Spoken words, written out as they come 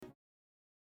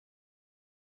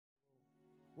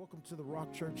Welcome to the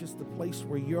Rock Church. It's the place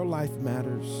where your life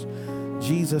matters,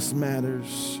 Jesus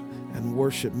matters, and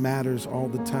worship matters all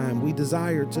the time. We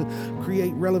desire to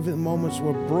create relevant moments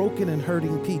where broken and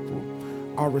hurting people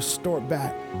are restored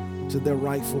back to their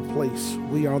rightful place.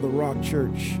 We are the Rock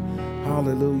Church.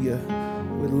 Hallelujah.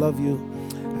 We love you.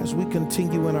 As we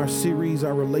continue in our series,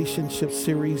 our relationship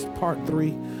series, part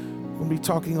 3, we'll be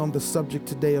talking on the subject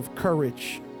today of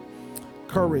courage.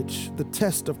 Courage, the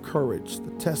test of courage,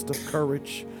 the test of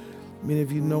courage. Many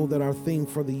of you know that our theme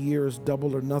for the year is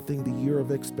double or nothing, the year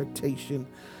of expectation.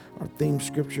 Our theme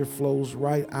scripture flows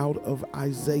right out of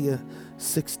Isaiah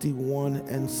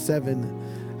 61:7.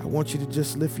 I want you to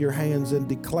just lift your hands and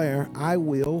declare, I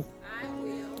will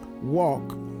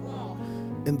walk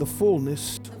in the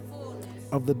fullness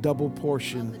of the double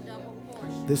portion.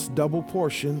 This double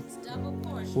portion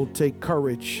will take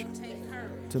courage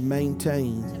to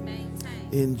maintain.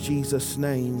 In Jesus'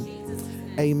 name,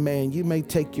 amen. You may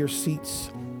take your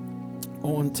seats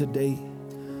on today.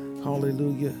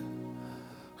 Hallelujah.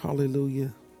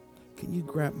 Hallelujah. Can you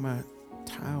grab my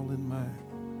towel in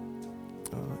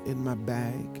my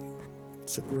bag?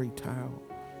 It's a great towel.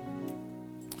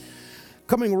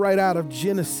 Coming right out of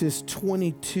Genesis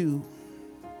 22,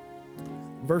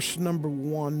 verse number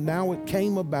 1. Now it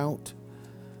came about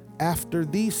after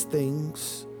these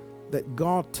things that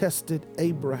God tested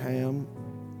Abraham,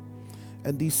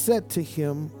 and he said to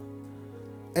him,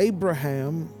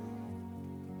 Abraham,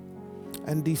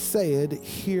 and he said,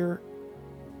 Here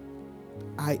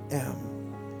I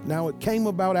am. Now it came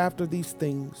about after these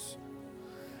things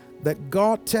that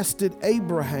God tested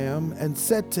Abraham and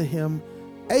said to him,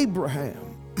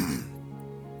 Abraham,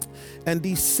 and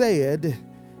he said,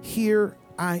 Here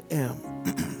I am.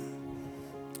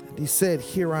 And he said,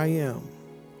 Here I am.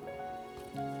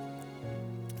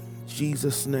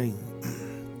 Jesus' name.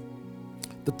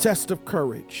 The test of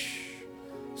courage.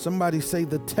 Somebody say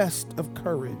the test of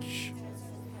courage.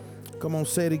 Come on,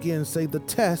 say it again. Say the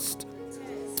test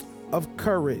of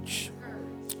courage.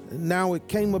 And now it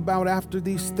came about after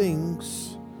these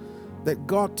things that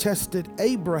God tested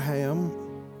Abraham,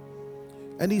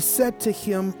 and he said to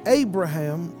him,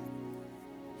 Abraham,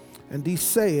 and he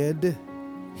said,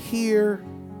 Here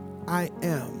I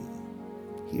am.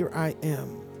 Here I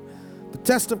am. The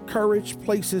test of courage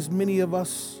places many of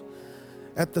us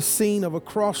at the scene of a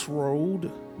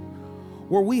crossroad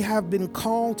where we have been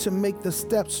called to make the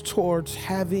steps towards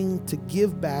having to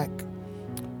give back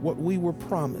what we were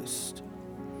promised.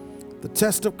 The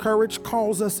test of courage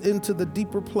calls us into the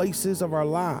deeper places of our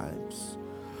lives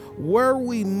where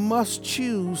we must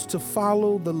choose to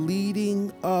follow the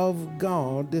leading of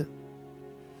God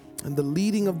and the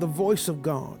leading of the voice of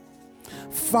God.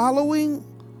 Following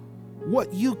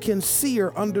what you can see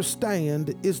or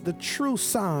understand is the true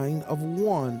sign of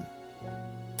one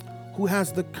who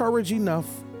has the courage enough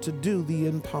to do the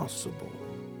impossible.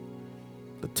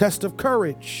 The test of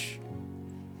courage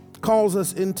calls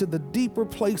us into the deeper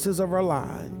places of our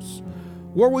lives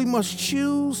where we must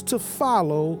choose to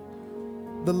follow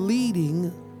the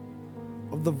leading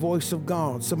of the voice of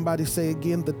God. Somebody say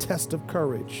again, the test of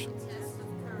courage.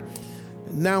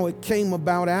 Now it came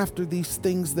about after these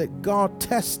things that God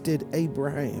tested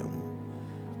Abraham,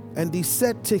 and he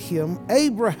said to him,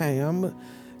 Abraham,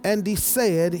 and he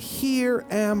said, Here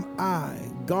am I.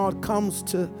 God comes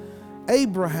to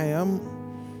Abraham.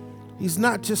 He's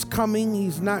not just coming,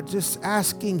 he's not just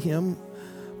asking him,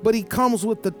 but he comes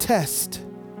with the test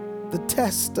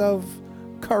of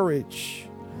courage.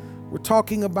 We're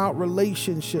talking about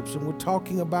relationships, and we're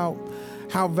talking about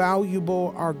how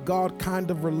valuable our God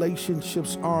kind of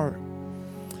relationships are.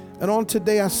 And on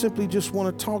today, I simply just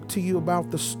want to talk to you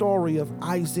about the story of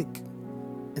Isaac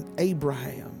and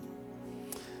Abraham.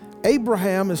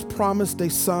 Abraham is promised a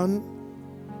son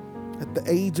at the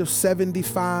age of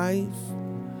 75.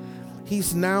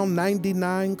 He's now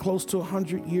 99, close to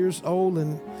 100 years old,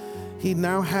 and he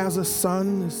now has a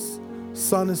son. His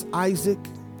son is Isaac,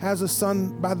 has a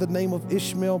son by the name of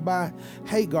Ishmael by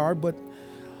Hagar, but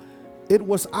it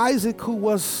was Isaac who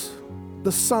was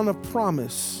the son of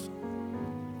promise.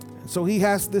 And so he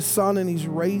has this son, and he's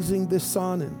raising this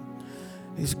son, and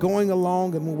he's going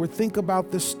along. And when we think about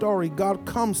this story, God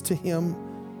comes to him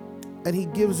and he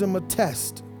gives him a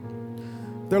test.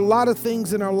 There are a lot of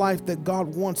things in our life that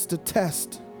God wants to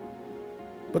test,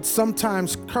 but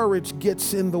sometimes courage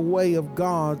gets in the way of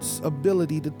God's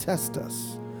ability to test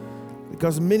us,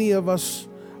 because many of us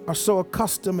are so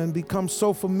accustomed and become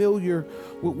so familiar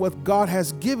with what God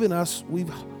has given us,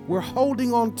 we're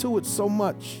holding on to it so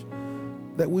much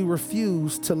that we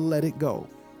refuse to let it go.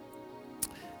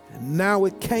 And now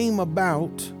it came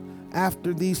about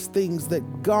after these things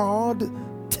that God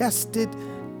tested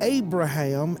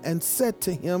Abraham and said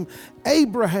to him,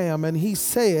 Abraham, and he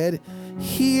said,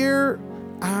 here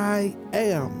I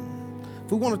am.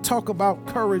 We want to talk about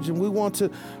courage, and we want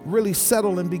to really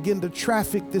settle and begin to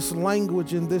traffic this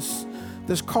language and this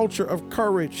culture of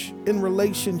courage in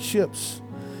relationships.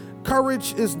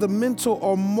 Courage is the mental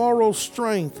or moral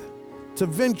strength to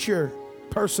venture,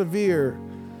 persevere,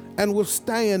 and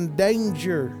withstand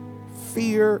danger,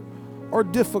 fear, or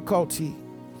difficulty.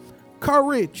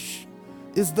 Courage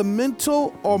is the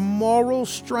mental or moral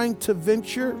strength to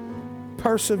venture,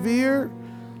 persevere,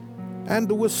 and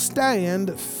to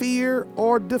withstand fear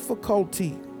or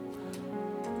difficulty.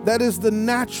 That is the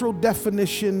natural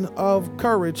definition of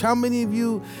courage. How many of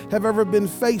you have ever been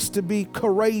faced to be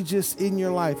courageous in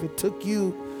your life? It took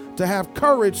you to have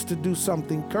courage to do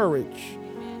something.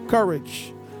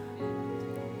 Courage.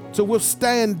 To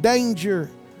withstand danger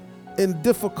in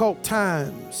difficult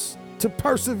times. To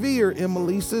persevere,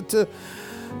 Emelisa.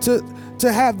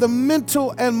 To have the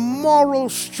mental and moral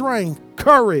strength.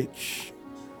 Courage.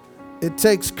 It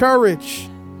takes courage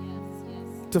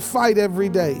to fight every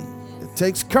day. It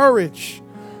takes courage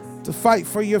to fight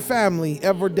for your family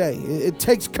every day. It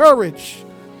takes courage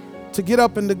to get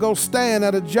up and to go stand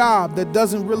at a job that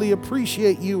doesn't really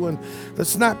appreciate you and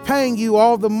that's not paying you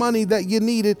all the money that you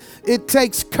needed. It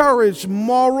takes courage,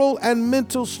 moral and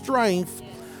mental strength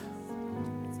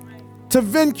to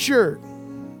venture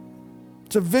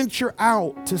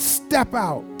out, to step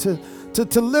out,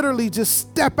 to literally just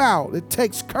step out. It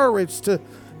takes courage to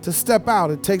step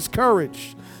out. It takes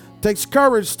courage. It takes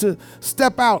courage to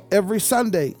step out every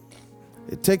Sunday.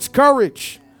 It takes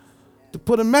courage to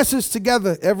put a message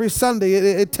together every Sunday.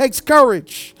 It takes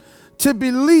courage to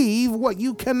believe what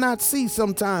you cannot see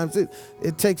sometimes.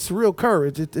 It takes real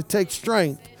courage. It takes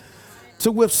strength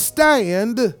to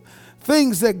withstand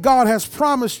things that God has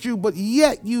promised you, but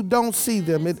yet you don't see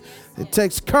them. It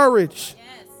takes courage.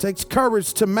 Takes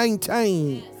courage to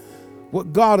maintain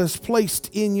what God has placed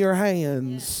in your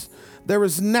hands. There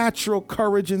is natural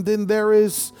courage, and then there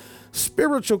is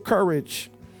spiritual courage.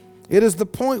 It is the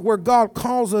point where God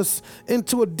calls us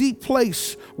into a deep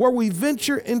place where we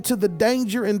venture into the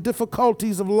danger and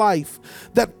difficulties of life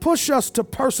that push us to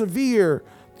persevere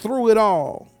through it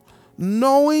all,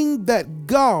 knowing that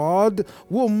God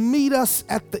will meet us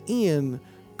at the end.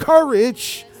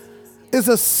 Courage is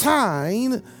a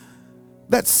sign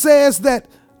that says that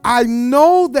I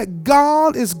know that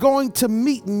God is going to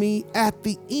meet me at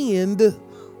the end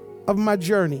of my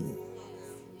journey.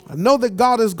 I know that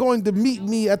God is going to meet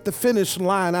me at the finish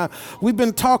line. We've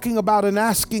been talking about and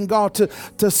asking God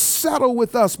to settle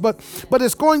with us, but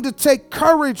it's going to take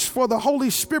courage for the Holy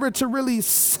Spirit to really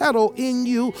settle in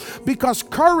you, because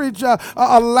courage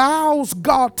allows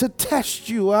God to test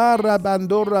you.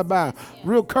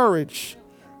 Real courage.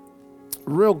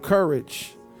 Real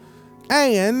courage.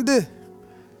 And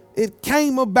it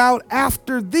came about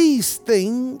after these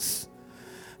things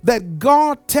that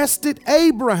God tested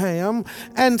Abraham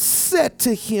and said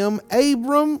to him,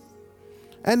 Abram,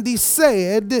 and he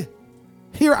said,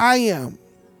 here I am.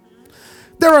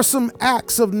 There are some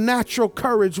acts of natural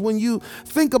courage. When you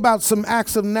think about some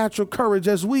acts of natural courage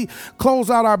as we close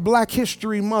out our Black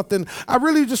History Month, and I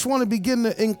really just want to begin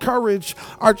to encourage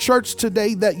our church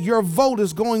today that your vote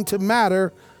is going to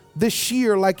matter this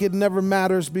year like it never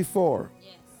matters before.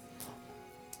 Yes.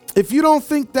 If you don't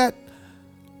think that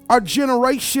our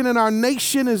generation and our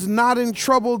nation is not in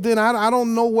trouble, then I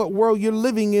don't know what world you're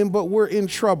living in, but we're in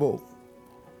trouble.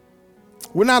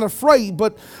 We're not afraid,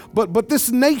 but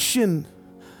this nation,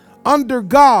 under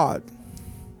God,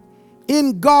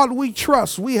 in God we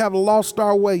trust, we have lost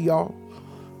our way, y'all.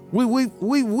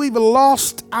 We've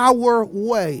lost our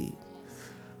way.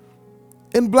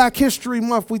 In Black History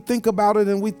Month, we think about it,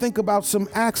 and we think about some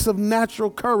acts of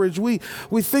natural courage. We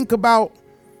think about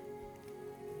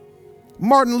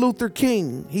Martin Luther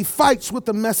King. He fights with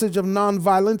the message of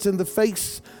nonviolence in the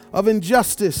face of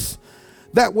injustice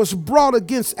that was brought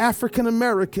against African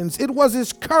Americans. It was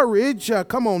his courage,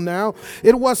 come on now,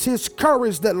 it was his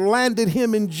courage that landed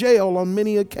him in jail on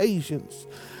many occasions,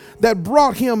 that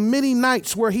brought him many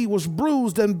nights where he was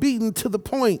bruised and beaten to the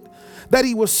point that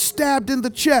he was stabbed in the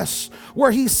chest,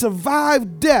 where he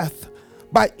survived death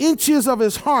by inches of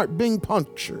his heart being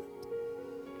punctured.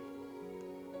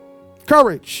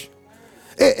 Courage.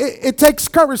 It takes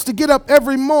courage to get up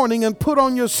every morning and put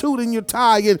on your suit and your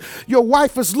tie, and your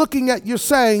wife is looking at you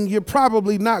saying, you're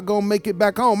probably not going to make it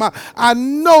back home. I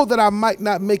know that I might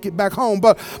not make it back home,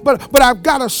 but I've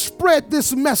got to spread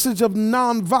this message of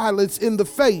nonviolence in the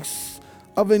face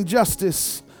of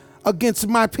injustice. against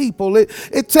my people.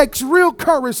 It takes real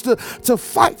courage to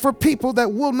fight for people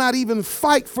that will not even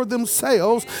fight for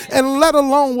themselves, and let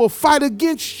alone will fight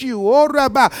against you. Oh,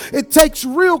 Rabbi. It takes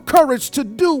real courage to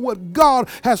do what God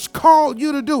has called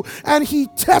you to do. And he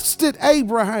tested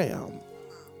Abraham.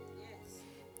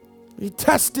 He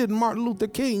tested Martin Luther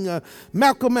King.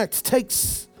 Malcolm X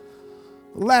takes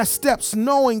last steps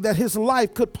knowing that his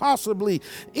life could possibly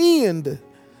end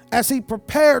as he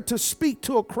prepared to speak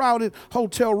to a crowded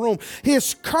hotel room.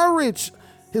 His courage,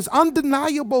 his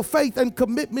undeniable faith and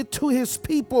commitment to his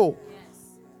people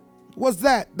was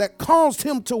that caused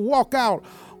him to walk out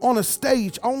on a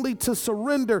stage only to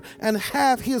surrender and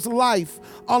have his life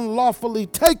unlawfully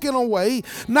taken away,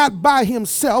 not by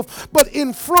himself, but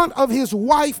in front of his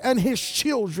wife and his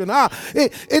children.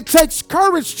 It takes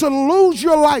courage to lose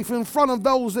your life in front of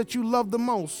those that you love the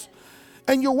most.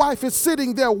 And your wife is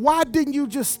sitting there. Why didn't you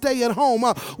just stay at home?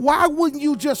 Why wouldn't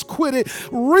you just quit it?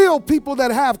 Real people that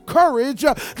have courage,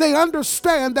 they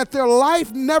understand that their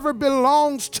life never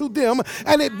belongs to them,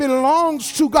 and it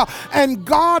belongs to God. And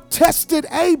God tested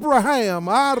Abraham,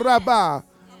 Rabbah,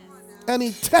 and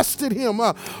he tested him.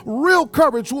 Real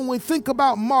courage. When we think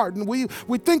about Martin, we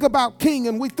think about King,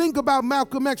 and we think about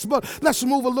Malcolm X. But let's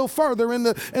move a little further in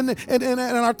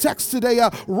our text today.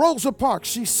 Rosa Parks,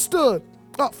 she stood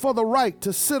up for the right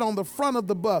to sit on the front of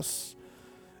the bus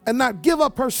and not give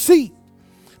up her seat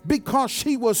because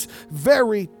she was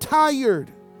very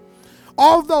tired.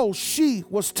 Although she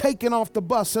was taken off the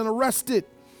bus and arrested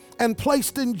and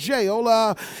placed in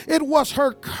jail, it was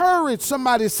her courage,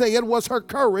 somebody say it was her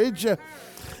courage,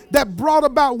 that brought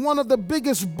about one of the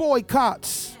biggest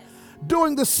boycotts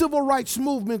during the civil rights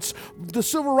movement,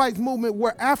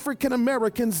 where African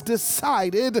Americans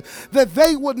decided that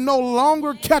they would no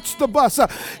longer catch the bus.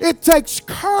 It takes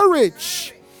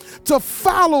courage to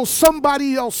follow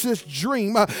somebody else's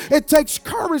dream. It takes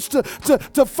courage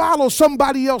to follow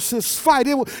somebody else's fight.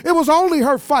 It was only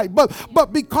her fight,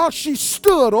 but because she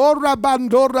stood,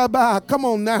 come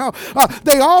on now,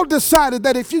 they all decided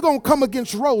that if you're going to come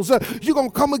against Rosa, you're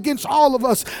going to come against all of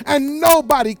us, and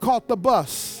nobody caught the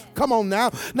bus. Come on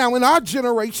now. Now in our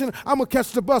generation, I'm going to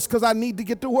catch the bus because I need to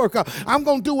get to work. I'm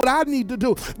going to do what I need to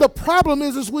do. The problem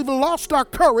is we've lost our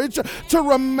courage to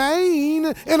remain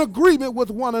in agreement with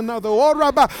one another. All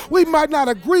right, we might not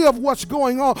agree of what's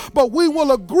going on, but we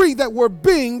will agree that we're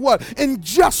being what?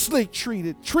 Unjustly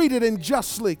treated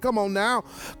unjustly. Come on now.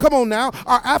 Come on now.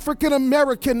 Our African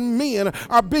American men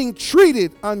are being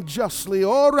treated unjustly.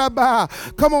 All right,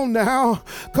 come on now.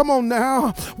 Come on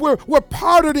now. We're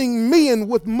pardoning men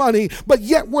with money, but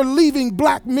yet we're leaving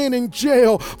black men in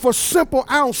jail for simple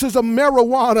ounces of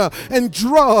marijuana and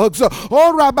drugs.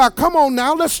 All right, come on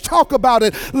now, let's talk about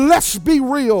it. Let's be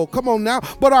real. Come on now.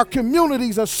 But our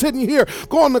communities are sitting here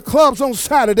going to clubs on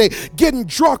Saturday, getting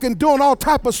drunk and doing all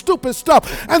type of stupid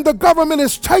stuff, and the government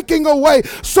is taking away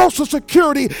Social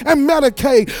Security and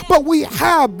Medicaid. But we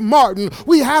have Martin,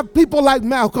 we have people like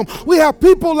Malcolm, we have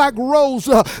people like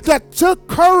Rosa that took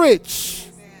courage.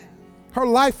 Her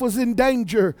life was in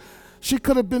danger. She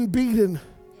could have been beaten.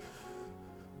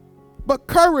 But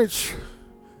courage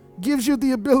gives you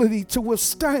the ability to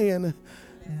withstand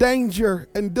danger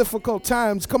and difficult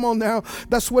times. Come on now.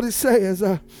 That's what it says.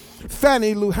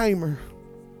 Fannie Lou Hamer.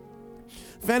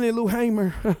 Fannie Lou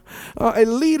Hamer, a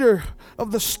leader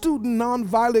of the Student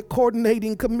Nonviolent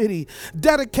Coordinating Committee,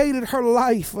 dedicated her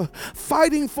life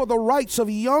fighting for the rights of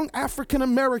young African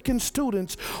American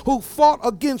students who fought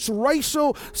against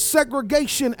racial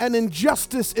segregation and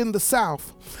injustice in the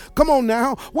South. Come on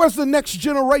now, where's the next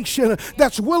generation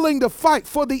that's willing to fight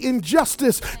for the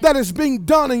injustice that is being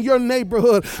done in your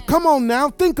neighborhood? Come on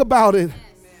now, think about it.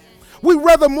 We'd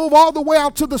rather move all the way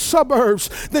out to the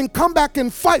suburbs than come back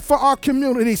and fight for our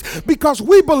communities, because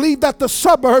we believe that the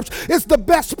suburbs is the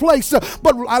best place.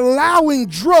 But allowing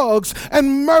drugs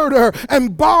and murder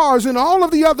and bars and all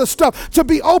of the other stuff to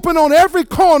be open on every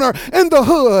corner in the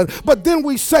hood, but then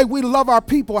we say we love our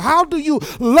people. How do you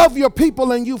love your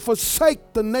people and you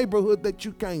forsake the neighborhood that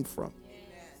you came from?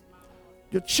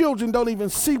 Your children don't even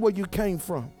see where you came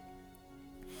from,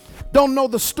 don't know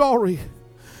the story.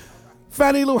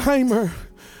 Fannie Lou Hamer,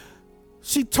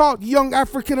 she taught young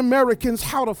African Americans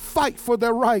how to fight for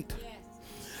their right.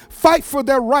 Fight for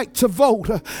their right to vote.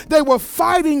 They were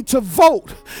fighting to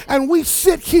vote. And we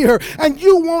sit here and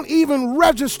you won't even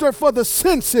register for the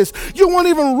census. You won't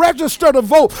even register to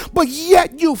vote. But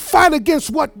yet you fight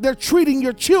against what they're treating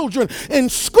your children in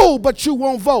school, but you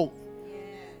won't vote.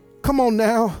 Come on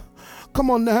now. Come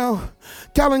on now.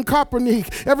 Colin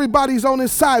Kaepernick, everybody's on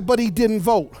his side, but he didn't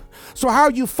vote. So how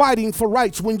are you fighting for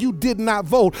rights when you did not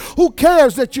vote? Who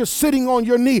cares that you're sitting on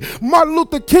your knee? Martin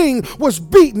Luther King was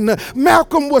beaten.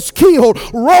 Malcolm was killed.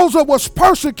 Rosa was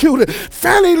persecuted.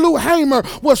 Fannie Lou Hamer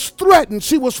was threatened.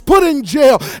 She was put in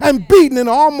jail and beaten and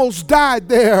almost died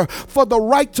there for the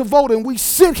right to vote. And we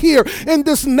sit here in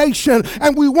this nation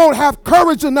and we won't have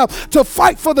courage enough to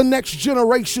fight for the next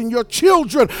generation. Your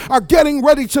children are getting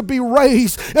ready to be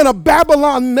raised in a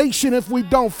Babylon nation if we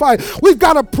don't fight. We've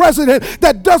got a president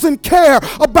that doesn't care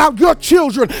about your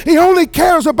children. He only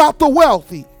cares about the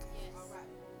wealthy.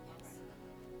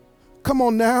 Come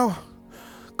on now.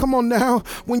 Come on now.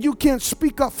 When you can't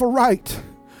speak up for right,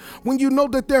 when you know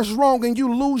that there's wrong and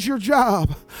you lose your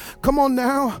job. Come on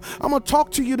now. I'm going to talk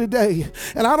to you today.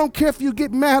 And I don't care if you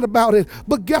get mad about it,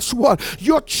 but guess what?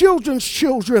 Your children's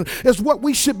children is what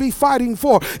we should be fighting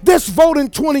for. This vote in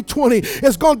 2020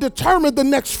 is going to determine the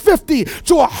next 50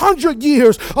 to 100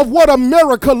 years of what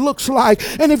America looks like.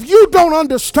 And if you don't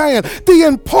understand the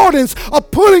importance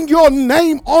of putting your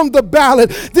name on the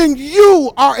ballot, then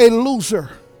you are a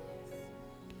loser.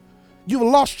 You've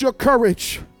lost your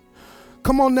courage.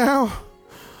 Come on now.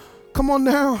 Come on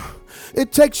now.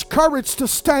 It takes courage to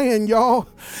stand, y'all.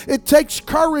 It takes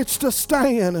courage to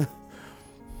stand.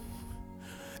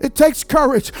 It takes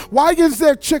courage. Why is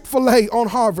there Chick-fil-A on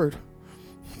Harvard?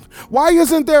 Why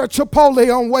isn't there a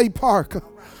Chipotle on Way Park?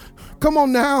 Come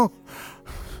on now.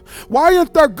 Why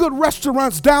aren't there good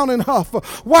restaurants down in Huff?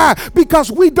 Why?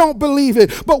 Because we don't believe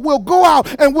it. But we'll go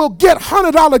out and we'll get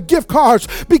 $100 gift cards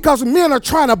because men are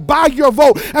trying to buy your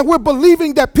vote. And we're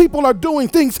believing that people are doing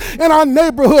things in our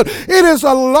neighborhood. It is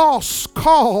a lost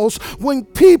cause when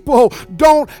people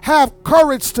don't have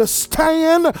courage to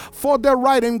stand for their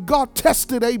right. And God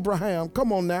tested Abraham.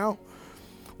 Come on now.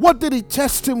 What did he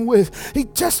test him with? He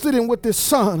tested him with his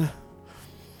son.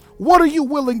 What are you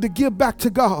willing to give back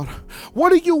to God?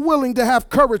 What are you willing to have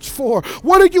courage for?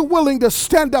 What are you willing to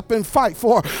stand up and fight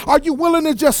for? Are you willing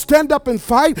to just stand up and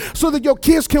fight so that your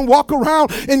kids can walk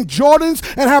around in Jordans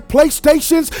and have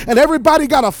PlayStations and everybody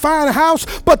got a fine house,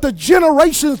 but the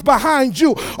generations behind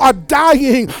you are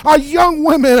dying? Our young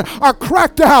women are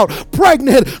cracked out,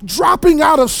 pregnant, dropping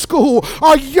out of school.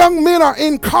 Our young men are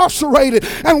incarcerated,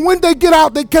 and when they get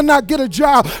out, they cannot get a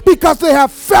job because they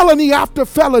have felony after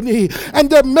felony, and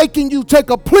they're making you take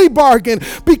a plea bargain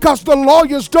because the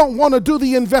lawyers don't want to do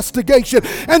the investigation,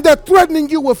 and they're threatening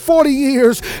you with 40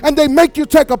 years, and they make you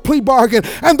take a plea bargain,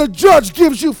 and the judge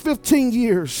gives you 15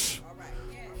 years.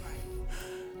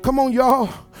 Come on, y'all.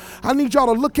 I need y'all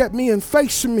to look at me and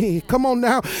face me. Come on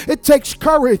now. It takes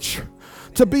courage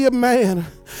to be a man.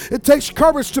 It takes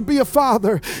courage to be a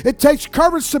father. It takes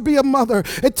courage to be a mother.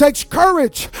 It takes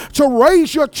courage to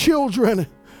raise your children.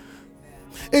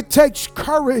 It takes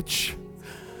courage.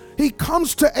 He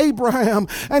comes to Abraham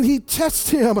and he tests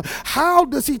him. How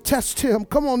does he test him?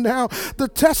 Come on now. The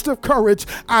test of courage.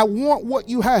 I want what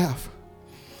you have.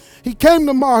 He came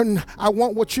to Martin. I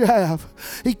want what you have.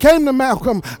 He came to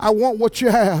Malcolm. I want what you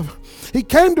have. He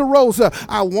came to Rosa.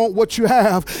 I want what you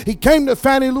have. He came to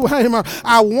Fannie Lou Hamer.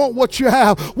 I want what you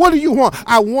have. What do you want?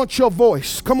 I want your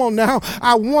voice. Come on now.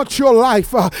 I want your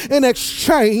life in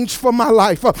exchange for my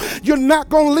life. You're not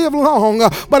going to live long,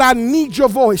 but I need your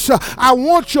voice. I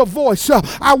want your voice.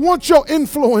 I want your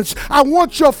influence. I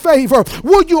want your favor.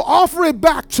 Will you offer it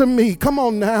back to me? Come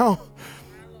on now.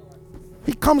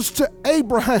 He comes to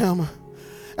Abraham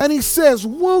and he says,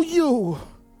 will you?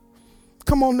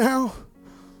 Come on now.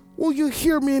 Will you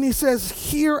hear me? And he says,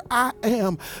 here I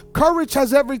am. Courage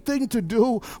has everything to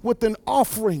do with an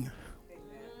offering.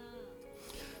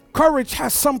 Courage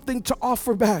has something to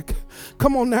offer back.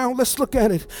 Come on now, let's look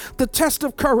at it. The test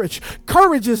of courage.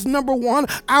 Courage is, number one,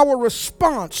 our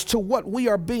response to what we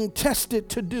are being tested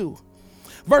to do.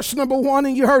 Verse number 1,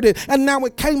 and you heard it. And now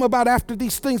it came about after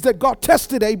these things that God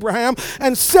tested Abraham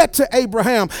and said to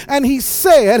Abraham, and he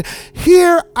said,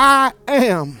 here I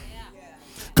am.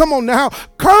 Come on now.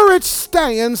 Courage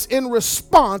stands in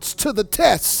response to the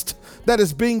test that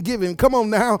is being given. Come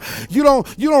on now. You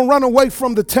don't run away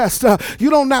from the test. You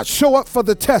don't not show up for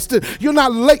the test. You're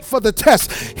not late for the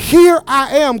test. Here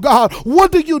I am, God.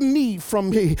 What do you need from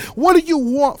me? What do you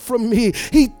want from me?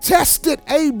 He tested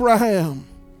Abraham.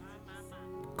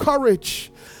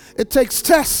 Courage. It takes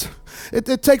tests. It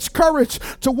takes courage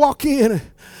to walk in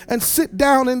and sit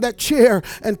down in that chair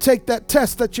and take that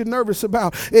test that you're nervous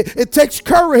about. It takes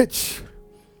courage.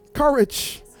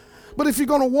 Courage. But if you're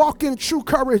going to walk in true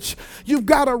courage, you've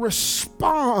got to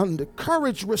respond.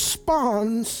 Courage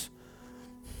responds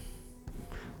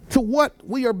to what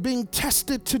we are being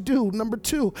tested to do. Number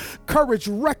two, courage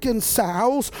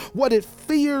reconciles what it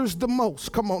fears the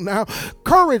most. Come on now.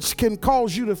 Courage can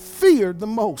cause you to fear the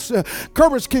most.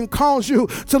 Courage can cause you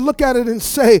to look at it and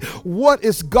say, what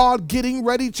is God getting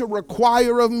ready to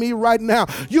require of me right now?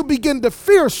 You begin to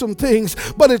fear some things,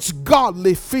 but it's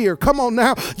godly fear. Come on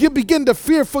now. You begin to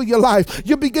fear for your life.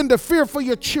 You begin to fear for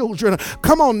your children.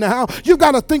 Come on now. You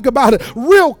got to think about it.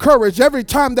 Real courage every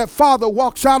time that father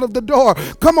walks out of the door.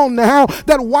 Come on now.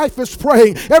 That wife is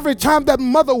praying. Every time that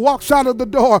mother walks out of the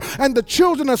door and the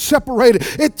children are separated.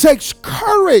 It takes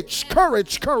courage.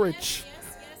 Courage.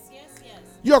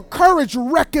 Your courage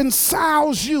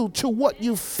reconciles you to what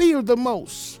you fear the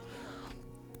most.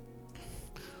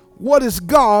 What is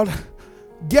God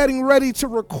getting ready to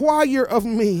require of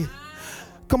me?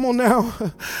 Come on now.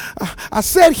 I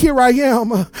said, here I am,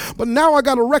 but now I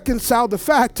got to reconcile the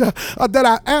fact that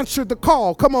I answered the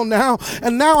call. Come on now.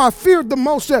 And now I feared the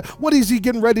most. What is he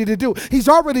getting ready to do? He's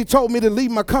already told me to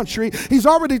leave my country. He's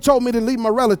already told me to leave my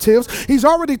relatives. He's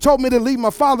already told me to leave my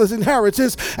father's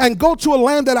inheritance and go to a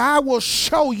land that I will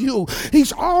show you.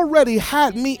 He's already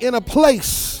had me in a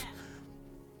place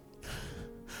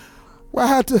where I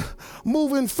had to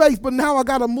move in faith, but now I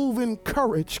got to move in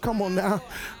courage. Come on now.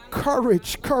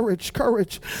 Courage. Come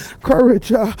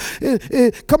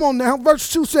on now.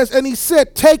 Verse 2 says, and he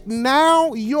said, take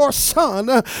now your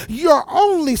son, your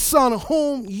only son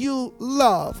whom you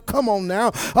love. Come on now.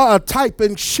 Type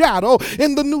and shadow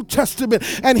in the New Testament.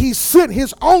 And he sent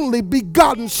his only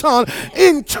begotten son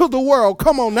into the world.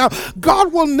 Come on now.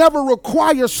 God will never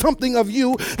require something of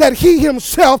you that he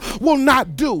himself will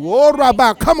not do. Oh,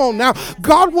 Rabbi, come on now.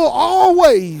 God will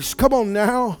always, come on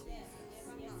now.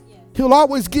 He'll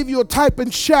always give you a type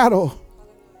and shadow.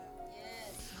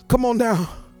 Come on now.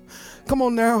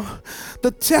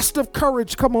 The test of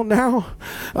courage, come on now.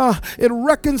 It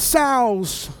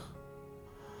reconciles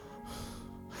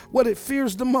what it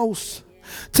fears the most.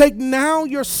 Take now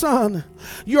your son,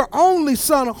 your only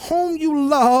son, whom you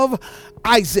love,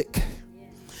 Isaac,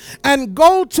 and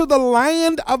go to the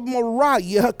land of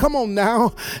Moriah, come on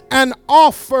now, and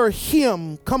offer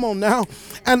him, come on now,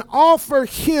 and offer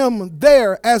him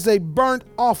there as a burnt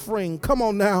offering. Come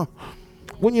on now.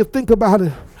 When you think about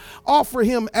it, offer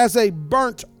him as a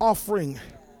burnt offering.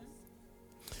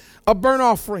 A burnt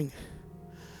offering.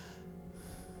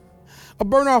 A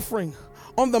burnt offering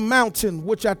on the mountain,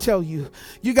 which I tell you,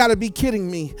 you got to be kidding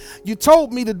me. You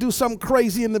told me to do something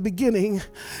crazy in the beginning,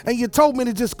 and you told me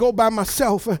to just go by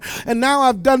myself, and now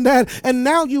I've done that, and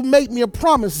now you made me a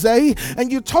promise, Zay,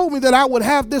 and you told me that I would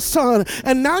have this son,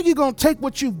 and now you're going to take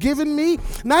what you've given me,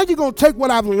 now you're going to take what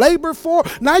I've labored for,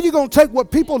 now you're going to take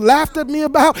what people laughed at me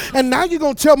about, and now you're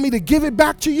going to tell me to give it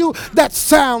back to you? That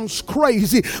sounds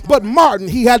crazy, but Martin,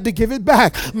 he had to give it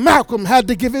back. Malcolm had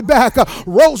to give it back.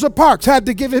 Rosa Parks had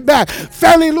to give it back.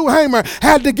 Fannie Lou Hamer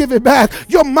had to give it back.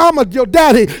 Your mama, your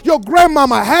daddy, your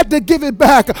grandmama had to give it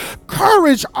back.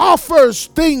 Courage offers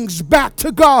things back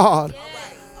to God.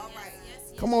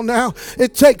 Come on now.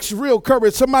 It takes real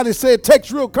courage. Somebody say it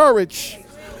takes real courage.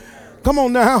 Come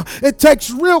on now. It takes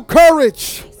real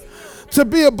courage to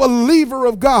be a believer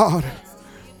of God.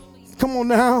 Come on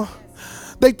now.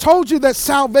 They told you that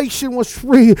salvation was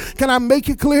free. Can I make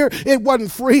it clear? It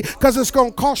wasn't free, because it's going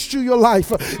to cost you your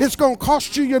life. It's going to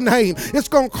cost you your name. It's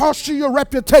going to cost you your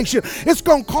reputation. It's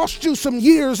going to cost you some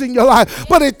years in your life.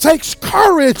 But it takes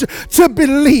courage to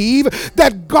believe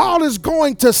that God is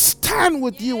going to stand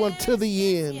with you until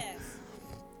the end.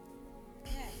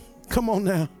 Come on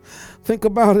now. Think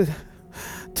about it.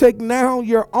 Take now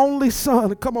your only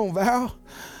son. Come on, Val.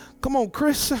 Come on,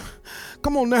 Chris.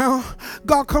 Come on now.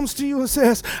 God comes to you and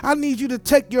says, I need you to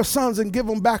take your sons and give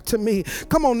them back to me.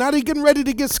 Come on now. They're getting ready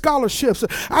to get scholarships.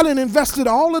 I done invested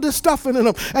all of this stuff in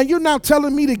them, and you're now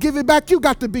telling me to give it back? You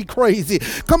got to be crazy.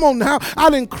 Come on now.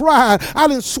 I done cried. I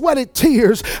done sweated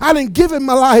tears. I done given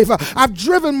my life. I've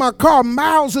driven my car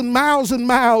miles and miles and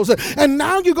miles. And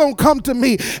now you're going to come to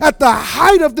me at the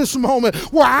height of this moment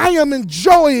where I am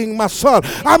enjoying my son.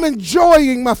 I'm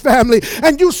enjoying my family.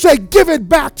 And you say, give it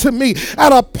back to me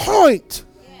at a point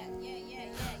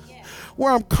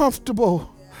where I'm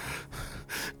comfortable.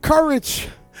 Courage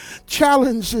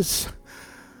challenges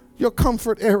your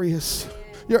comfort areas,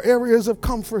 your areas of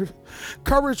comfort.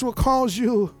 Courage will cause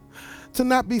you to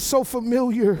not be so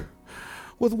familiar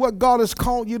with what God has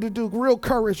called you to do. Real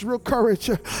courage.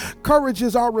 Courage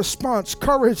is our response.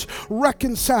 Courage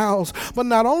reconciles. But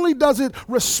not only does it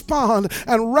respond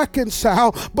and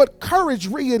reconcile, but courage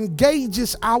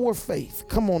re-engages our faith.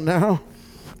 Come on now.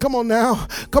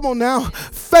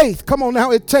 faith. Come on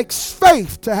now. It takes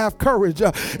faith to have courage.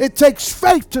 It takes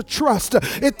faith to trust.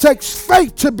 It takes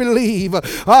faith to believe.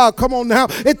 Come on now.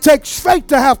 It takes faith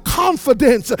to have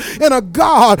confidence in a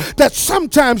God that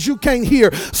sometimes you can't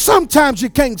hear, sometimes you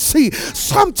can't see,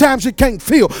 sometimes you can't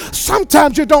feel,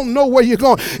 sometimes you don't know where you're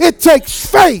going. It takes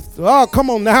faith. Come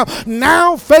on now.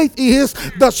 Now faith is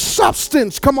the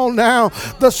substance. Come on now.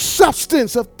 The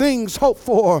substance of things hoped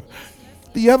for,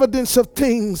 the evidence of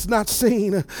things not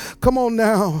seen. Come on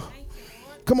now.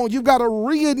 Come on, you've got to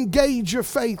re-engage your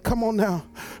faith. Come on now.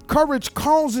 Courage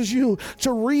causes you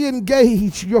to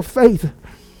re-engage your faith.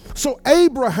 So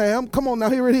Abraham, come on now,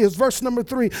 here it is, verse number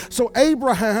 3. So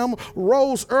Abraham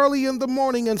rose early in the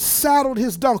morning and saddled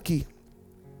his donkey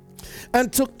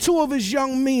and took 2 of his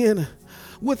young men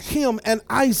with him and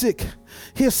Isaac,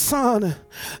 his son,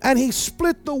 and he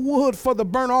split the wood for the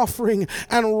burnt offering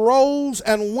and rose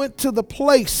and went to the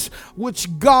place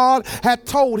which God had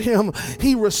told him.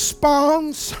 He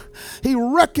responds, he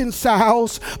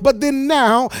reconciles, but then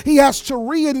now he has to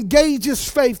re-engage his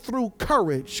faith through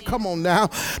courage. Come on now.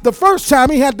 The first time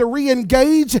he had to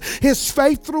re-engage his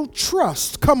faith through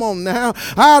trust. Come on now.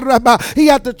 He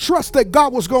had to trust that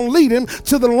God was going to lead him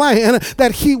to the land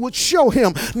that he would show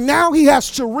him. Now he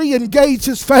has to re-engage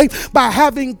his faith by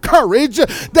having courage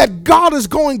that God is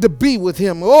going to be with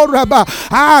him.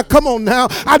 Come on now.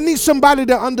 I need somebody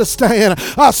to understand.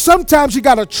 Sometimes you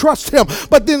got to trust him,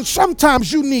 but then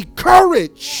sometimes you need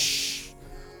courage.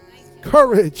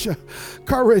 Courage.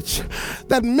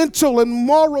 That mental and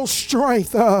moral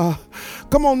strength.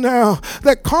 Come on now.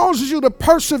 That causes you to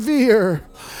persevere,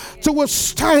 to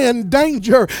withstand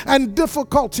danger and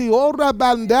difficulty,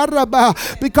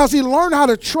 because he learned how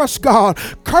to trust God.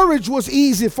 Courage was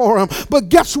easy for him, but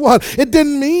guess what? It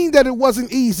didn't mean that it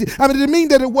wasn't easy. It didn't mean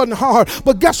that it wasn't hard,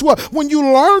 but guess what? When you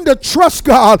learn to trust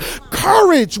God,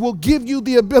 courage will give you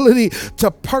the ability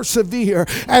to persevere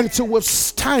and to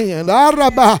withstand.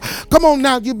 Come on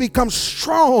now, you become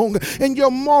strong in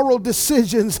your moral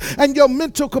decisions and your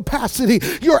mental capacity.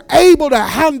 You're able to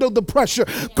handle the pressure.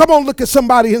 Come on, look at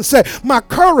somebody and say, my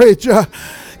courage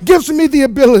gives me the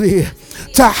ability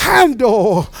to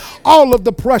handle all of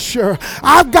the pressure.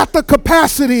 I've got the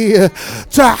capacity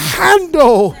to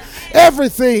handle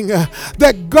everything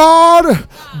that God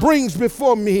brings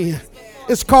before me.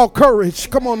 It's called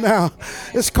courage. Come on now.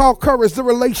 It's called courage, the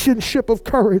relationship of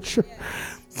courage.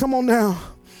 Come on now.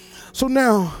 So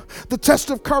now, the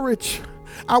test of courage.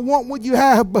 I want what you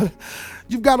have, but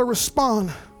you've got to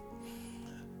respond.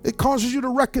 It causes you to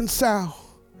reconcile,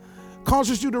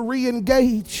 causes you to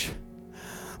re-engage.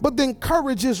 But then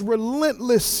courage is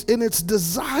relentless in its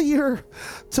desire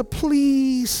to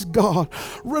please God.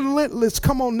 Relentless,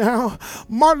 come on now.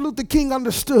 Martin Luther King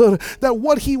understood that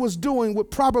what he was doing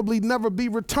would probably never be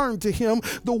returned to him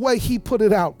the way he put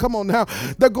it out. Come on now.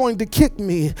 They're going to kick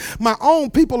me. My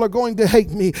own people are going to hate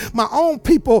me. My own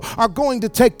people are going to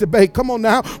take the bait. Come on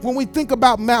now. When we think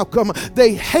about Malcolm,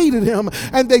 they hated him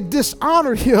and they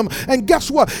dishonored him. And guess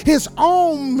what? His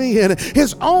own men,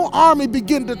 his own army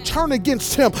began to turn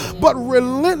against him. But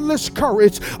relentless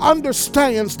courage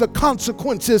understands the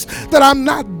consequences, that I'm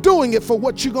not doing it for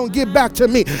what you're going to give back to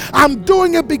me. I'm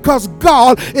doing it because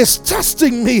God is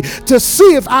testing me to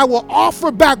see if I will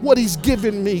offer back what he's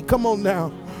given me. Come on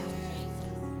now.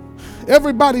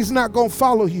 Everybody's not going to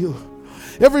follow you.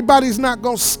 Everybody's not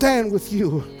going to stand with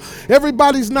you.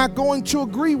 Everybody's not going to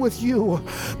agree with you.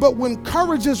 But when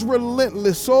courage is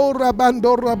relentless,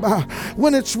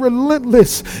 when it's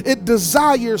relentless, it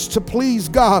desires to please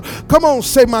God. Come on,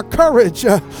 say, my courage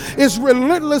is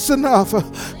relentless enough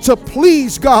to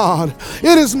please God.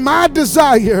 It is my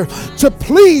desire to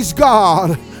please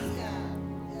God.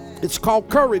 It's called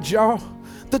courage, y'all.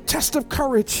 The test of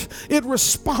courage. It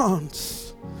responds.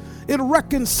 It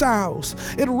reconciles,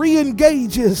 it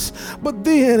re-engages, but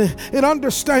then it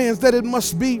understands that it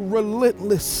must be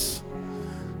relentless,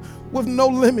 with no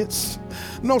limits,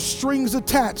 no strings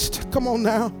attached. Come on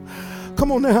now.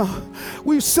 Come on now.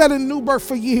 We've sat in New Birth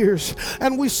for years,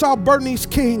 and we saw Bernice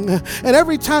King, and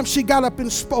every time she got up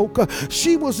and spoke,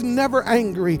 she was never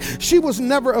angry. She was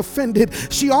never offended.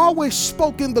 She always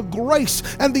spoke in the grace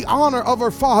and the honor of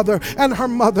her father and her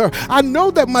mother. I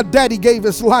know that my daddy gave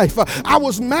his life. I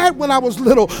was mad when I was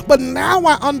little, but now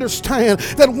I understand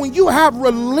that when you have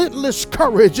relentless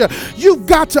courage, you've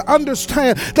got to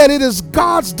understand that it is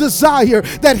God's desire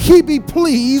that he be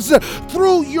pleased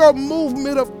through your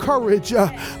movement of courage.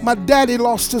 My daddy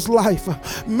lost his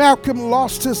life. Malcolm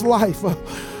lost his life.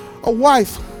 A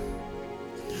wife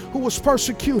who was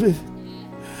persecuted.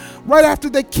 Right after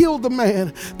they killed the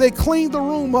man, they cleaned the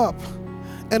room up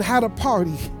and had a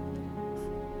party.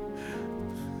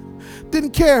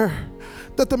 Didn't care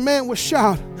that the man was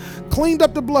shot, cleaned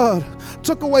up the blood,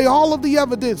 took away all of the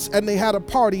evidence, and they had a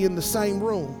party in the same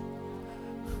room.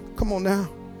 Come on now.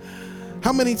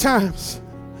 How many times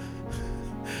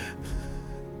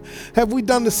have we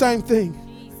done the same thing?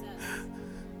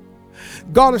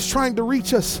 God is trying to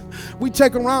reach us. We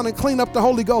take around and clean up the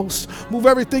Holy Ghost, move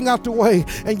everything out the way,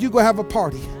 and you go have a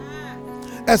party.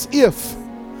 As if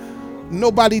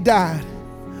nobody died.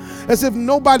 As if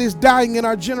nobody's dying in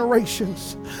our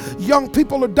generations. Young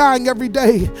people are dying every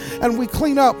day, and we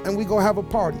clean up and we go have a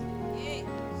party.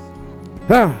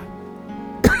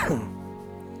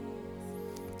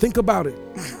 Think about it.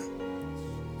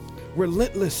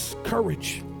 Relentless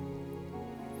courage.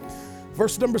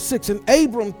 Verse number 6, and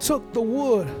Abram took the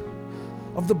wood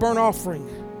of the burnt offering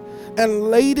and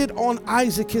laid it on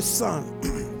Isaac his son.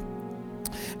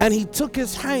 And he took in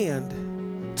his hand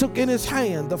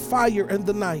the fire and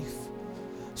the knife.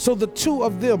 So the two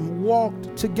of them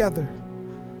walked together.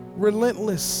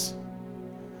 Relentless.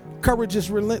 Courage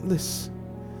is relentless.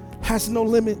 Has no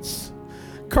limits.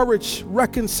 Courage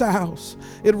reconciles.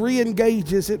 It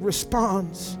re-engages. It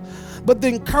responds. But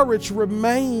then courage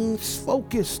remains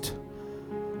focused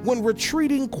when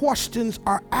retreating questions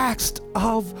are asked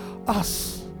of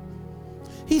us.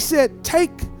 He said,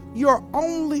 take your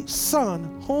only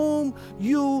son whom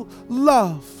you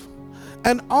love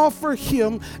and offer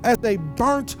him as a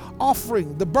burnt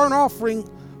offering. The burnt offering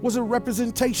was a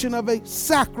representation of a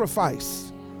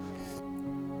sacrifice.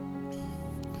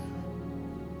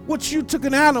 Which you took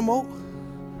an animal,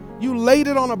 you laid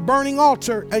it on a burning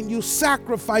altar, and you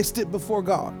sacrificed it before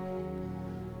God.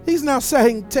 He's now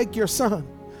saying, take your son.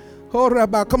 Oh,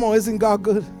 Rabbi, come on, isn't God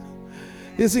good?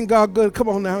 Isn't God good? Come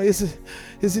on now, isn't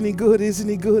he good? Isn't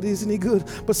he good? Isn't he good?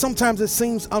 But sometimes it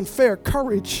seems unfair.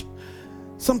 Courage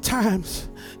sometimes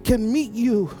can meet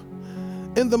you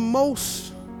in the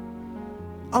most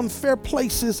unfair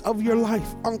places of your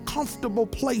life, uncomfortable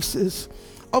places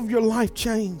of your life,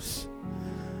 James.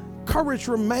 Courage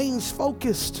remains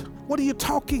focused. What are you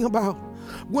talking about?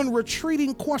 When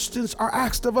retreating questions are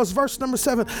asked of us. Verse number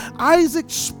 7, Isaac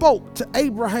spoke to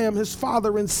Abraham his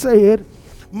father and said,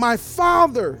 my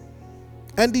father.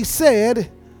 And he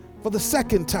said for the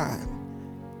second time,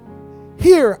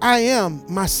 here I am,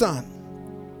 my son.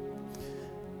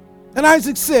 And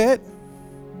Isaac said,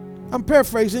 I'm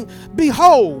paraphrasing,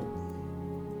 behold,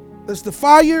 there's the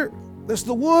fire, there's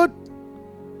the wood,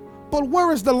 but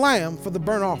where is the lamb for the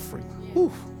burnt offering?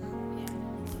 Whew.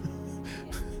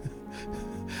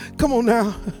 Come on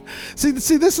now. See,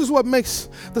 this is what makes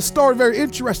the story very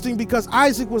interesting, because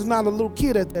Isaac was not a little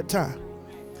kid at that time.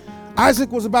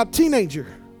 Isaac was about a teenager.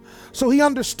 So he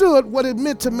understood what it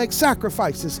meant to make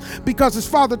sacrifices, because his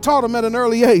father taught him at an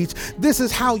early age, this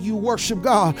is how you worship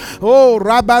God. Oh,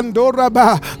 Rabando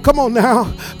Rabba. Come on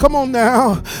now. Come on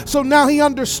now. So now he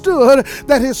understood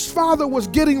that his father was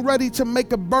getting ready to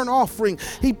make a burnt offering.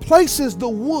 He places the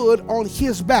wood on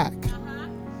his back.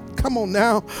 Come on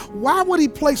now. Why would he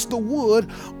place the wood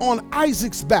on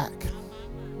Isaac's back?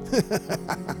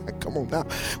 Come on now.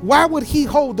 Why would he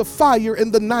hold the fire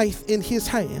and the knife in his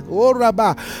hand? Oh,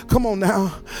 Rabbi. Come on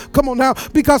now. Come on now.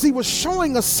 Because he was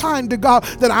showing a sign to God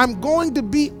that I'm going to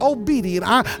be obedient.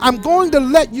 I'm going to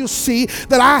let you see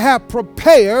that I have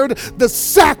prepared the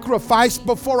sacrifice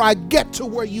before I get to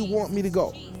where you want me to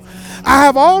go. I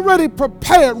have already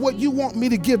prepared what you want me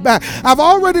to give back. I've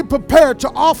already prepared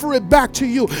to offer it back to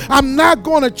you. I'm not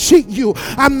going to cheat you.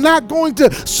 I'm not going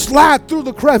to slide through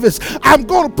the crevice. I'm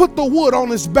going to put the wood on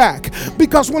his back,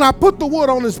 because when I put the wood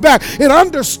on his back, it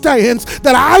understands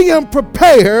that I am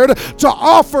prepared to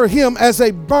offer him as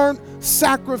a burnt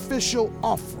sacrificial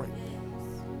offering.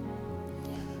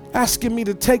 Asking me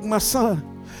to take my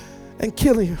son and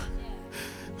kill him,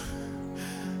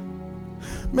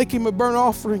 make him a burnt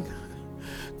offering.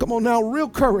 Come on now, real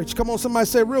courage. Come on, somebody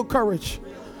say real courage.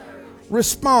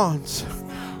 Responds.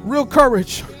 Real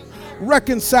courage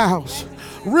reconciles.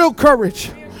 Real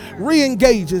courage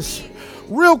re-engages.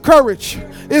 Real courage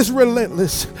is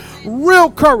relentless. Real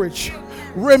courage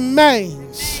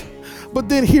remains. But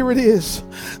then here it is.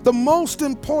 The most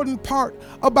important part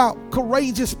about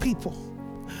courageous people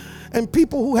and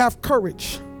people who have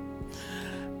courage.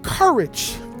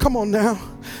 Courage. Come on now.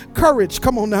 Courage.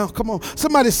 Come on now. Come on.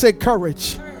 Somebody say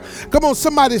courage. Come on,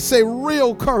 somebody say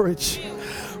real courage.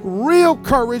 Real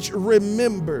courage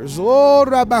remembers. Oh,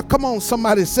 Rabbi, come on,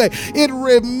 somebody say, it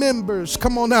remembers.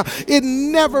 Come on now. It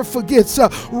never forgets.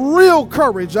 Real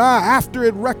courage, after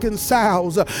it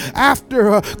reconciles,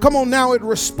 come on now, it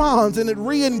responds and it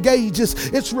re-engages.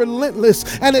 It's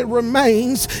relentless and it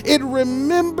remains. It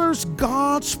remembers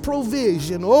God's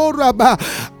provision. Oh, Rabbi,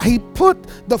 he put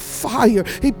the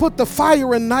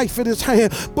fire and knife in his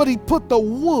hand, but he put the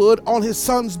wood on his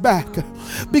son's back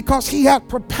because he had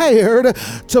prepared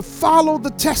to follow the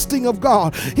testing of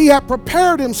God. He had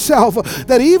prepared himself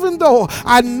that even though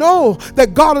I know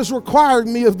that God has required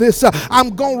me of this,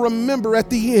 I'm going to remember at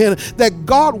the end that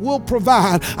God will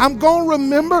provide. I'm going to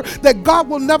remember that God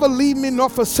will never leave me nor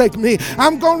forsake me.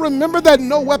 I'm going to remember that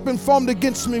no weapon formed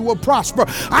against me will prosper.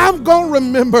 I'm going to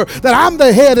remember that I'm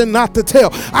the head and not the tail.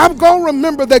 I'm going to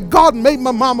remember that God made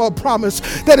my mama a promise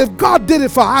that if God did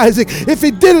it for Isaac, if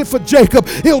he did it for Jacob,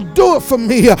 he'll do it for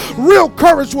me. Real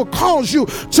courage will cause you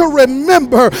to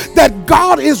remember that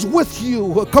God is with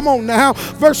you. Come on now.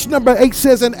 Verse number 8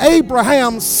 says, and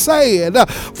Abraham said,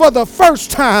 for the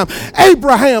first time,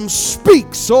 Abraham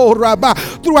speaks. Oh, Rabbi,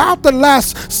 throughout the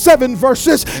last 7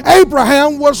 verses,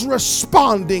 Abraham was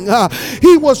responding.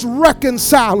 He was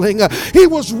reconciling. He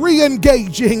was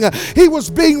re-engaging. He was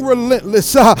being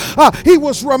relentless. He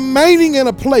was remaining in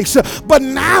a place. But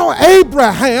now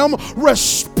Abraham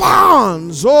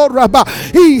responds. Oh, Rabbi,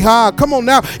 come on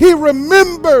now. He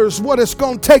remembers what it's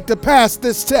going to take to pass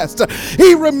this test.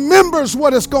 He remembers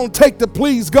what it's going to take to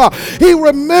please God. He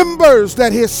remembers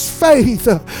that his faith,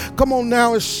 come on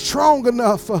now, is strong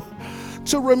enough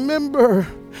to remember.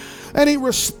 And he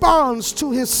responds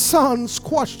to his son's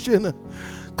question.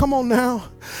 Come on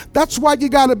now. That's why you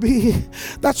got to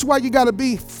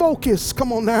be focused.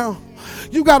 Come on now.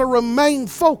 You got to remain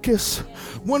focused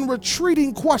when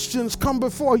retreating questions come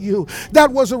before you.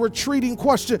 That was a retreating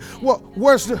question. Well,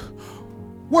 where's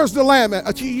the lamb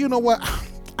at? You know what?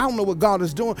 I don't know what God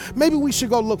is doing. Maybe we should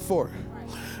go look for it.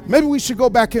 Maybe we should go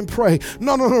back and pray.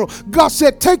 No. God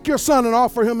said, take your son and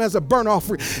offer him as a burnt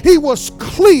offering. He was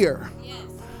clear.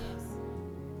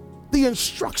 The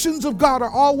instructions of God are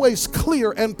always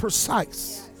clear and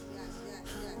precise.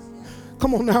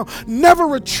 Come on now. Never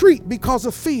retreat because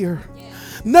of fear.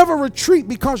 Never retreat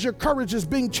because your courage is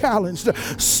being challenged.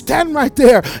 Stand right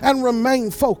there and remain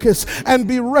focused and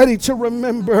be ready to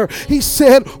remember. He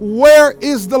said, where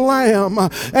is the lamb?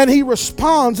 And he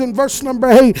responds in verse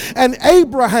number 8, and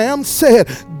Abraham said,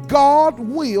 God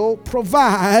will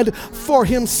provide for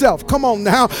himself. Come on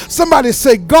now. Somebody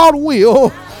say, God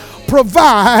will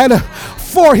provide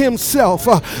for himself.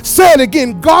 Say it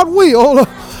again. God will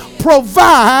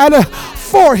provide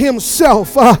for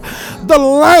himself the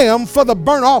lamb for the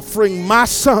burnt offering, my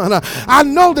son. I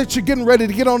know that you're getting ready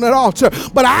to get on that altar,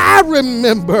 but I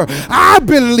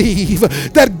believe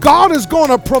that God is going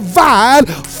to provide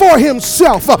for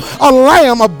himself a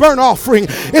lamb, a burnt offering.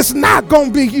 It's not going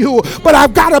to be you, but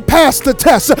I've got to pass the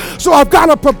test, so I've got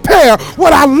to prepare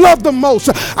what I love the most.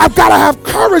 I've got to have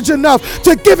courage enough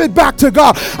to give it back to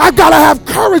God. I've got to have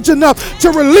courage enough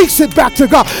to release it back to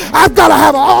God. I've got to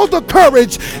have all the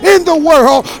courage in the world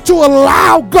to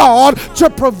allow God to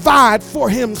provide for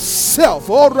himself.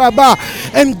 Oh, Rabbi.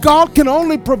 And God can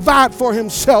only provide for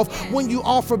himself when you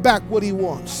offer back what he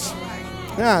wants.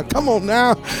 Come on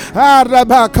now.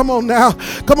 Rabbi, come on now.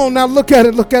 Come on now. Look at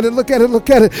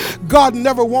it. God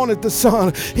never wanted the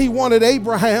son. He wanted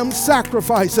Abraham's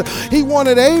sacrifice. He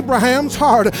wanted Abraham's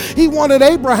heart. He wanted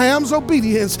Abraham's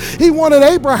obedience. He wanted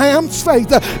Abraham's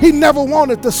faith. He never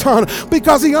wanted the son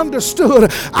because he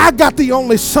understood, I got the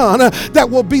only son that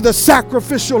will be the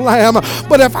sacrificial lamb.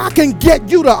 But if I can get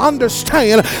you to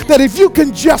understand that if you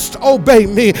can just obey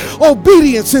me,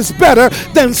 obedience is better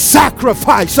than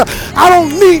sacrifice. I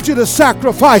don't need you to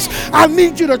sacrifice. I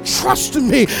need you to trust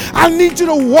me. I need you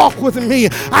to walk with me.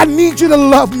 I need you to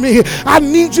love me. I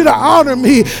need you to honor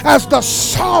me as the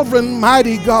sovereign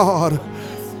mighty God.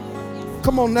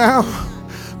 Come on now.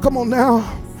 Come on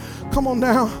now. Come on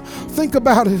now. Think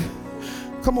about it.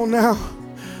 Come on now.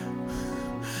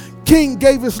 King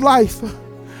gave his life,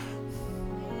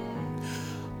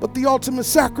 but the ultimate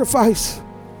sacrifice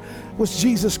was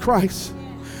Jesus Christ,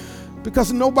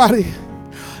 because nobody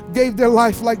gave their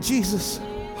life like Jesus.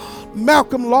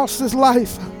 Malcolm lost his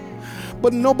life,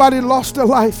 but nobody lost their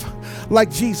life like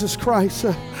Jesus Christ.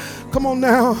 Come on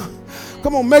now.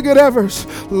 Come on, Megadeth Evers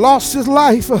lost his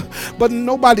life, but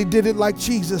nobody did it like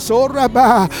Jesus. Oh,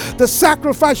 Rabbi, the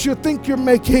sacrifice you think you're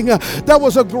making, that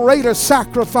was a greater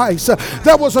sacrifice.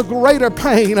 That was a greater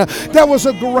pain. That was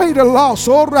a greater loss.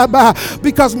 Oh, Rabbi,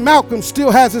 because Malcolm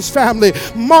still has his family.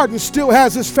 Martin still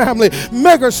has his family.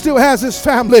 Megger still has his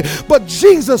family. But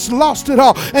Jesus lost it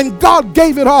all, and God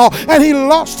gave it all, and he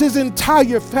lost his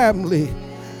entire family.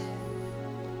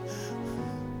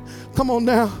 Come on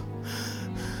now.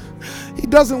 He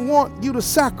doesn't want you to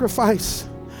sacrifice.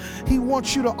 He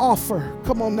wants you to offer.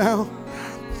 Come on now.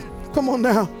 Come on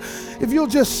now. If you'll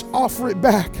just offer it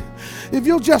back, if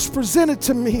you'll just present it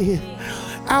to me,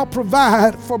 I'll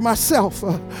provide for myself.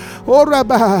 Oh,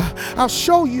 Rabbi, I'll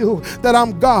show you that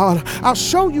I'm God. I'll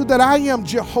show you that I am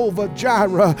Jehovah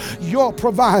Jireh, your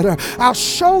provider. I'll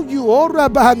show you, oh,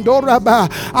 Rabbi, and oh, Rabbi,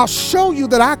 I'll show you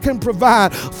that I can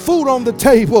provide food on the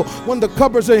table when the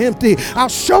cupboards are empty. I'll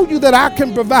show you that I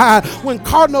can provide when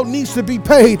car note needs to be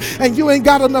paid and you ain't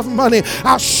got enough money.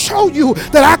 I'll show you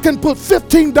that I can put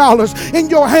 $15 in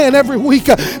your hand every week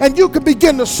and you can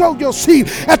begin to sow your seed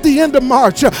at the end of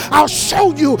March. I'll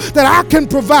show you that I can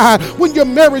provide when your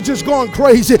marriage is going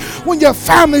crazy, when your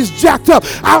family's jacked up.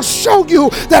 I'll show you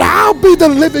that I'll be the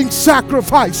living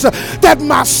sacrifice, that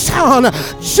my son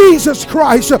Jesus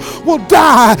Christ will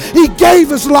die. He gave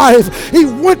his life, he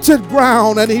went to the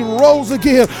ground, and he rose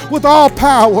again with all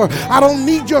power. I don't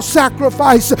need your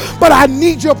sacrifice, but I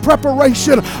need your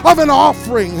preparation of an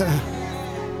offering.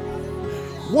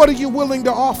 What are you willing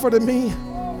to offer to me?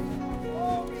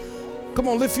 Come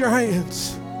on, lift your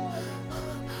hands.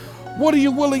 What are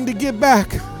you willing to give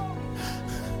back?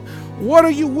 What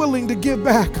are you willing to give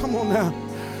back? Come on now.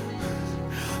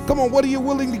 Come on, what are you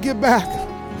willing to give back?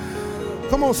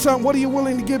 Come on, son, what are you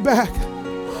willing to give back?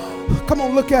 Come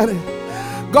on, look at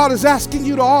it. God is asking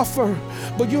you to offer,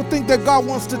 but you'll think that God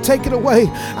wants to take it away.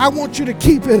 I want you to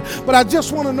keep it, but I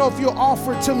just want to know if you'll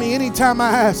offer it to me anytime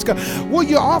I ask. Will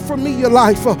you offer me your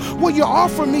life? Will you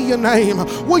offer me your name?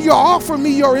 Will you offer me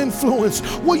your influence?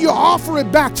 Will you offer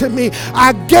it back to me?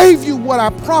 I gave you what I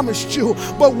promised you,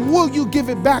 but will you give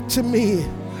it back to me?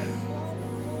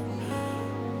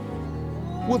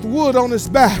 With wood on his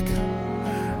back,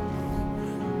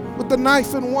 with the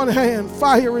knife in one hand,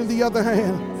 fire in the other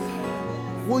hand.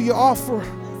 Will you offer?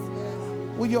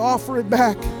 Will you offer it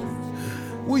back?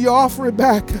 Will you offer it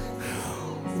back?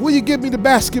 Will you give me the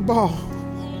basketball?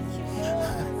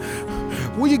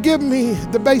 Will you give me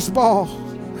the baseball?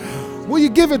 Will you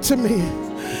give it to me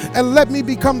and let me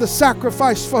become the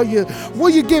sacrifice for you? Will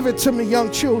you give it to me,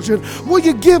 young children? Will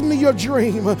you give me your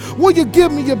dream? Will you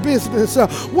give me your business?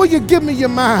 Will you give me your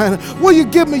mind? Will you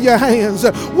give me your hands?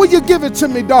 Will you give it to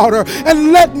me, daughter?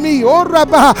 And let me, oh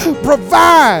Rabbi,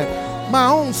 provide my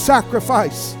own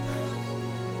sacrifice.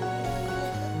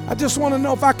 I just want to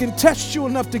know if I can test you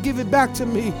enough to give it back to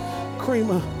me,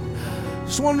 Creamer.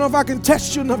 Just want to know if I can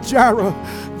test you enough,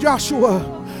 Joshua,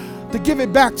 to give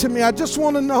it back to me. I just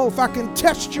want to know if I can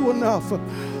test you enough.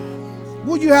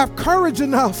 Will you have courage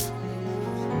enough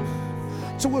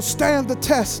to withstand the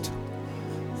test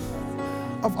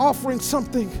of offering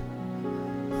something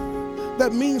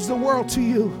that means the world to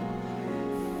you?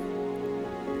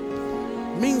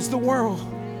 Means the world.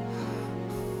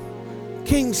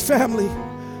 King's family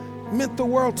meant the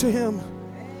world to him.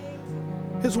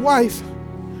 His wife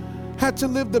had to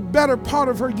live the better part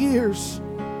of her years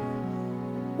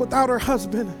without her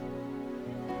husband.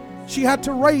 She had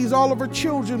to raise all of her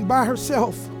children by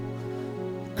herself.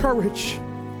 Courage.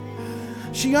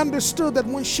 She understood that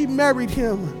when she married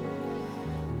him,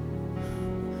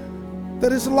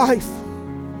 that his life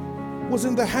was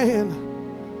in the hand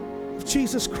of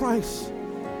Jesus Christ.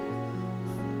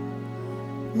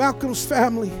 Malcolm's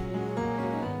family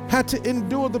had to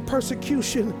endure the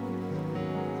persecution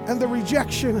and the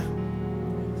rejection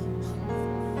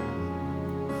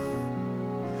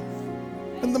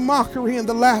and the mockery and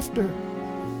the laughter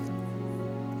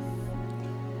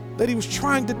that he was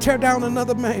trying to tear down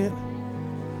another man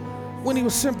when he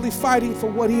was simply fighting for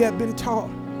what he had been taught.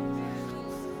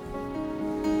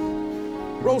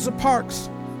 Rosa Parks,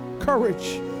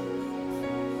 courage,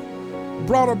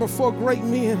 brought her before great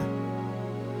men.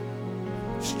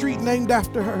 Street named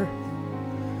after her,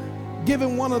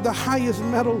 given one of the highest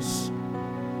medals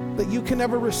that you can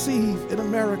ever receive in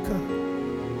America.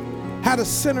 Had a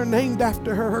center named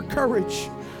after her. Her courage.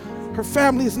 Her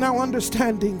family is now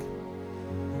understanding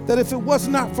that if it was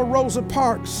not for Rosa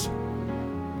Parks,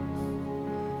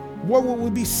 where would we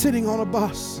be sitting on a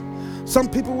bus? Some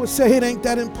people would say it ain't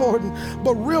that important,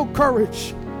 but real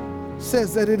courage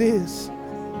says that it is.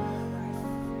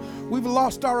 We've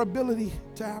lost our ability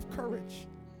to have courage.